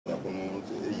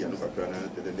kakra na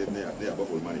de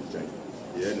above money chain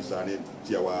ye ne sa ne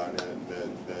tiawa na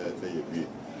ye bi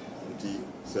nti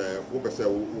se wo pese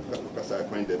wo kasa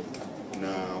find them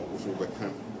na wo so be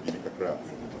kan bi kakra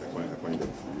find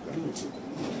them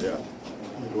yeah.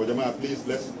 So Jama, please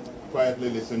let's quietly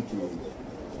listen to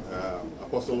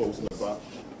Apostle OWUSU,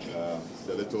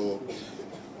 the little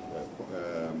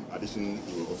addition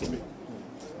he will also make.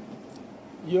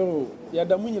 Yo, ya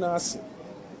da munyina ase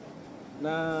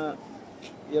na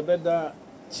ya beda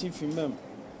chief imam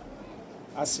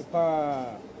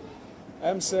asipa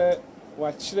am say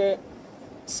wa kire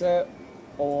say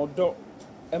odo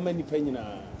emani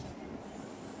panyina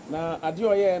na ade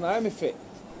oye na am fe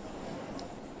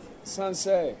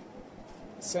sanse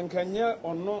senkanya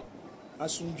ono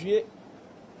asundue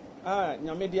a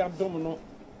nyame de adom no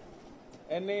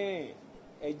ene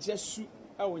ejesu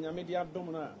a wo nyame de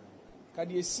adom na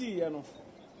kade esi ye no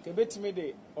ke betime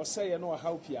de oseye no ha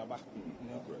opiaba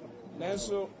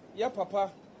nanso ya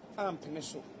papa ampene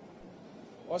so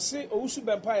ose OWUSU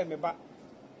BEMPAH ye meba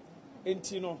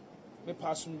enti no me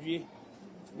pa asundue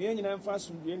ne nyina mfa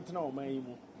asundue ntina o man yi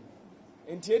mu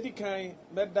enti edikan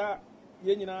beda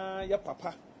ye nyina ya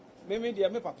papa me dia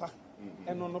me papa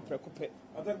eno no prekope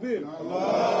atakbir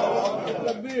Allah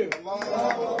atakbir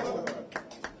Allah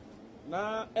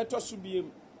na eto so biem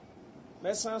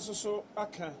mesan so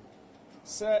aka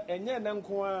se enye ne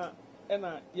nko a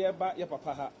ena ye ba ye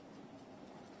papa ha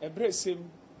ebresem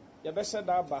ye be hye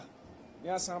da aba ne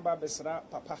asan ba besra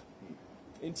papa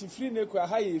enti firi ne ko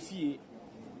ha ye fie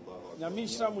nyame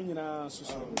hira mu nyina so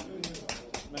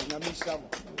na nyame hira mu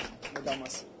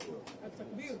damas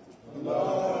atakbir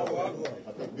Allahu akbar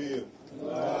atakbir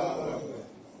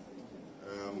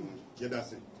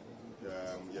yedase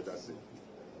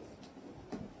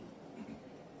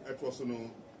it was no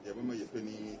ya mama ye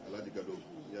penny Alhaji Gado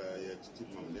ya chief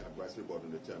mam the advisory board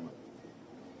on the chairman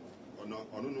ono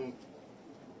no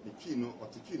the kino or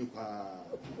tikino pa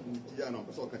ya no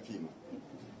so ka kino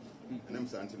and I'm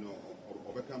saying no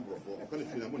obekam brofo o kan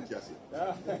fina mon tiase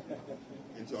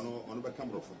enti ono bekam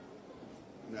brofo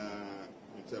na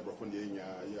enti brofo de nya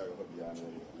ya yo bia na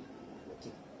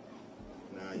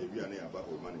na ye bia na ya ba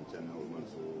o man in channel o man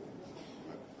so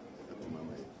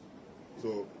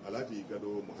Alhaji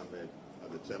Gado Mohammed, as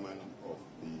the chairman of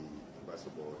the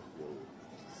advisory board, will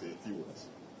say a few words.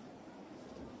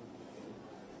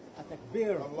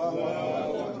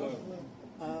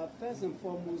 First and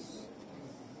foremost,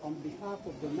 on behalf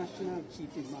of the National Chief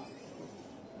Imam,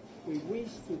 we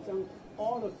wish to thank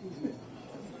all of you here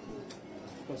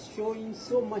for showing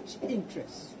so much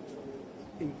interest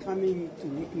in coming to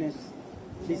witness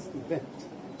this event.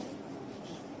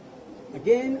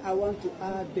 Again, I want to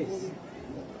add this.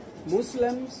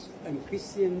 Muslims and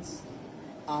Christians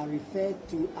are referred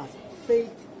to as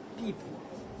faith people.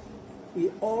 We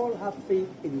all have faith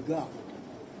in God.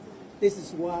 This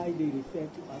is why they refer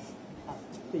to us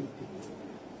as faith people.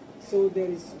 So there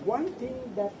is one thing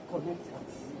that connects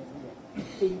us,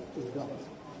 faith in God.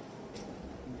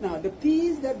 Now, the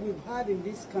peace that we've had in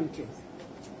this country,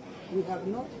 we have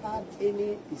not had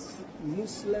any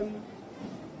Muslim,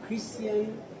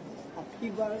 Christian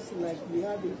upheavals like we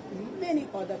have in many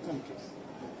other countries.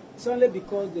 It's only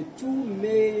because the two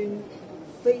main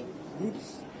faith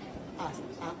groups are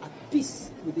at peace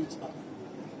with each other,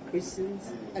 Christians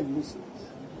and Muslims.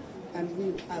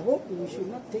 And I hope we should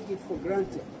not take it for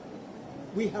granted.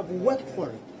 We have worked for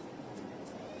it.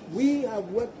 We have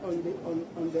worked on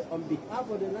behalf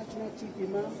of the National Chief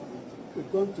Imam.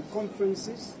 We've gone to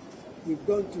conferences. We've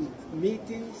gone to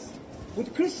meetings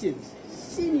with Christians,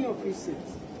 senior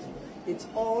Christians. It's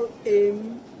all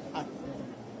aimed at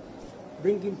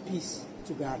bringing peace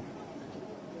to Ghana.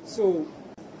 So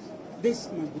this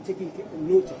must be taken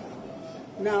note of.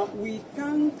 Now we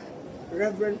thank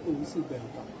Reverend OWUSU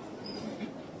BEMPAH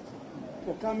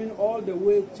for coming all the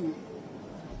way to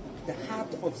the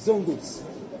heart of Zongos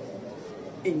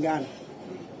in Ghana.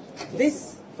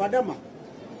 This Fadama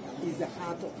is the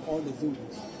heart of all the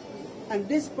Zongos. And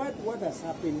despite what has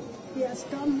happened, he has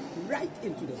come right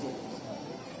into the Zongos.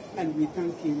 And we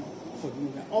thank him for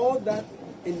doing that. All that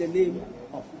in the name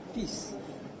of peace.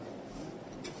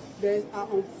 There's an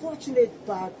unfortunate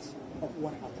part of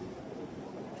what happened.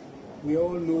 We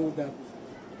all know that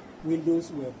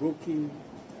windows were broken,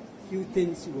 few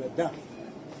things were done.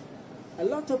 A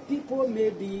lot of people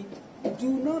maybe do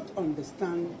not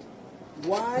understand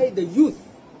why the youth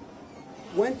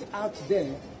went out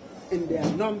there in their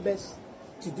numbers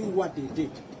to do what they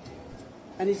did.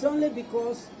 And it's only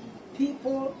because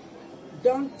people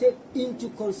don't take into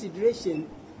consideration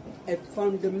a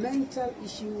fundamental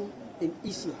issue in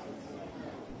Islam.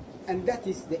 And that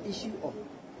is the issue of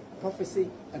prophecy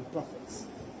and prophets.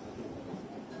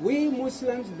 We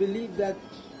Muslims believe that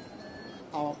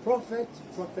our prophet,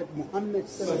 Prophet Muhammad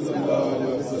is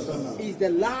the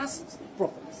last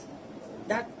prophet.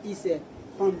 That is a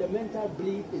fundamental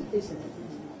belief in Islam.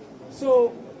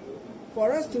 So,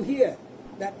 for us to hear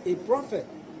that a prophet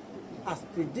has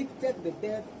predicted the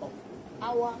death of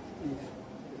our leader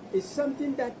is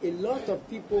something that a lot of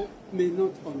people may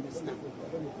not understand.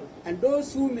 And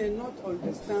those who may not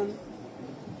understand,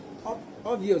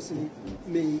 obviously,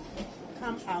 may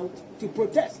come out to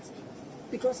protest.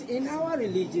 Because in our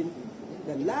religion,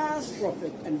 the last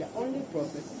prophet and the only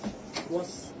prophet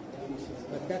was Jesus.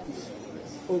 But that is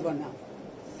over now.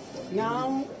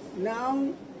 Now,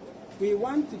 we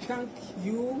want to thank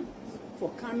you for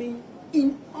coming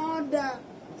in order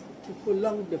to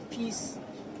prolong the peace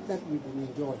that we've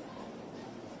enjoyed.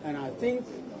 And I think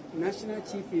National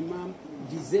Chief Imam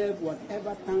deserves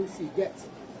whatever thanks he gets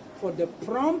for the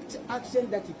prompt action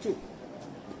that he took.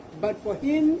 But for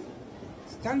him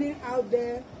standing out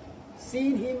there,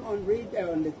 seeing him on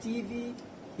the TV,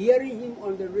 hearing him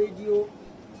on the radio,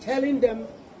 telling them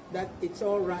that it's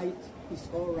all right,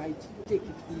 take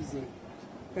it easy.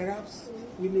 Perhaps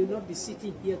we may not be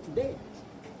sitting here today,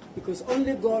 because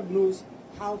only God knows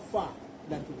how far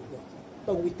that will go.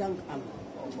 But we thank Allah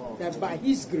that by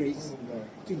His grace,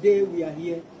 today we are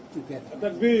here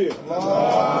together.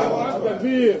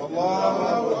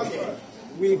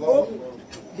 We hope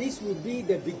this will be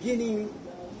the beginning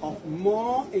of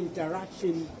more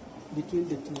interaction between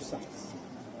the two sides.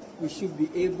 We should be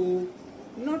able,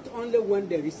 not only when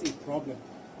there is a problem,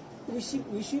 we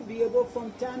should be able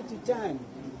from time to time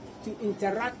to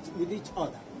interact with each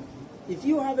other. If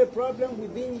you have a problem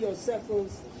within your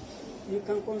circles, you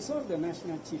can consult the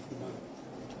National Chief Imam.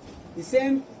 The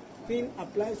same thing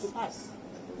applies to us.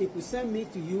 He could send me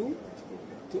to you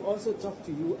to also talk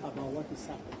to you about what is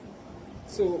happening.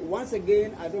 So once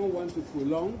again, I don't want to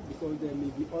prolong, because there may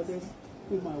be others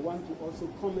who might want to also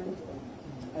comment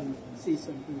and say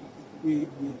something. We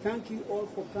thank you all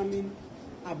for coming.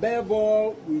 Above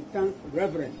all, we thank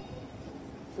Reverend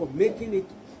for making it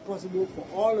possible for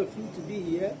all of you to be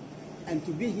here and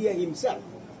to be here himself.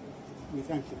 We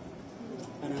thank you.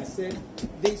 And I said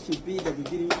this should be the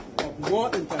beginning of more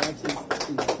interactions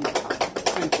in the future.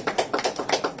 Thank you.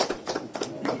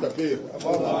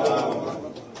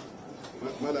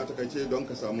 Mala takaice don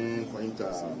ka samu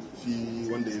fahimta shi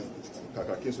wanda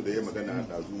kakakin su da ya magana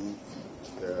dazu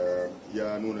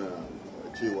ya nuna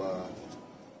cewa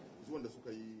zuwan da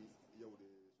suka yi yau da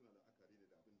suna da akari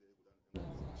da abin da ya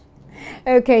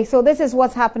gudana. Okay, so this is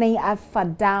what's happening at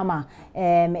Fadama.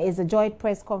 It's a joint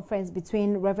press conference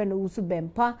between Reverend OWUSU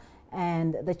BEMPAH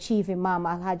and the Chief Imam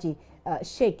Alhaji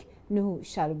Sheikh Nuhu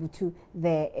Shaributu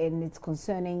there, and it's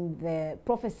concerning the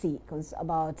prophecy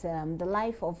about the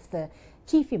life of the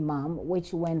Chief Imam,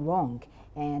 which went wrong.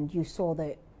 And you saw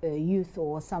the youth,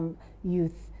 or some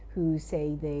youth, who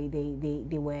say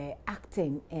they were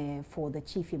acting for the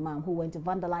Chief Imam, who went to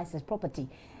vandalize his property.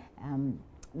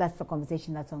 That's the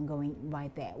conversation that's ongoing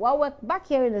right there. Well, we're back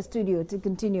here in the studio to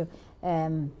continue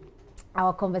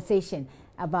our conversation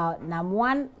about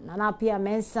Namwan, Nanapia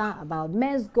Mensa, about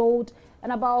men's gold,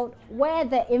 and about where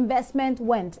the investment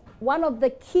went. One of the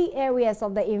key areas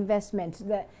of the investment,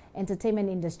 the entertainment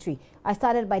industry. I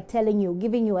started by telling you,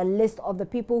 giving you a list of the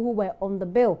people who were on the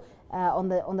bill, on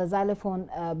the xylophone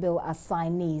bill as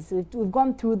signees. We've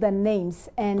gone through the names,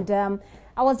 and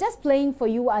I was just playing for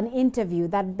you an interview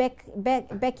that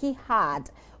Becky had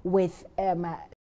with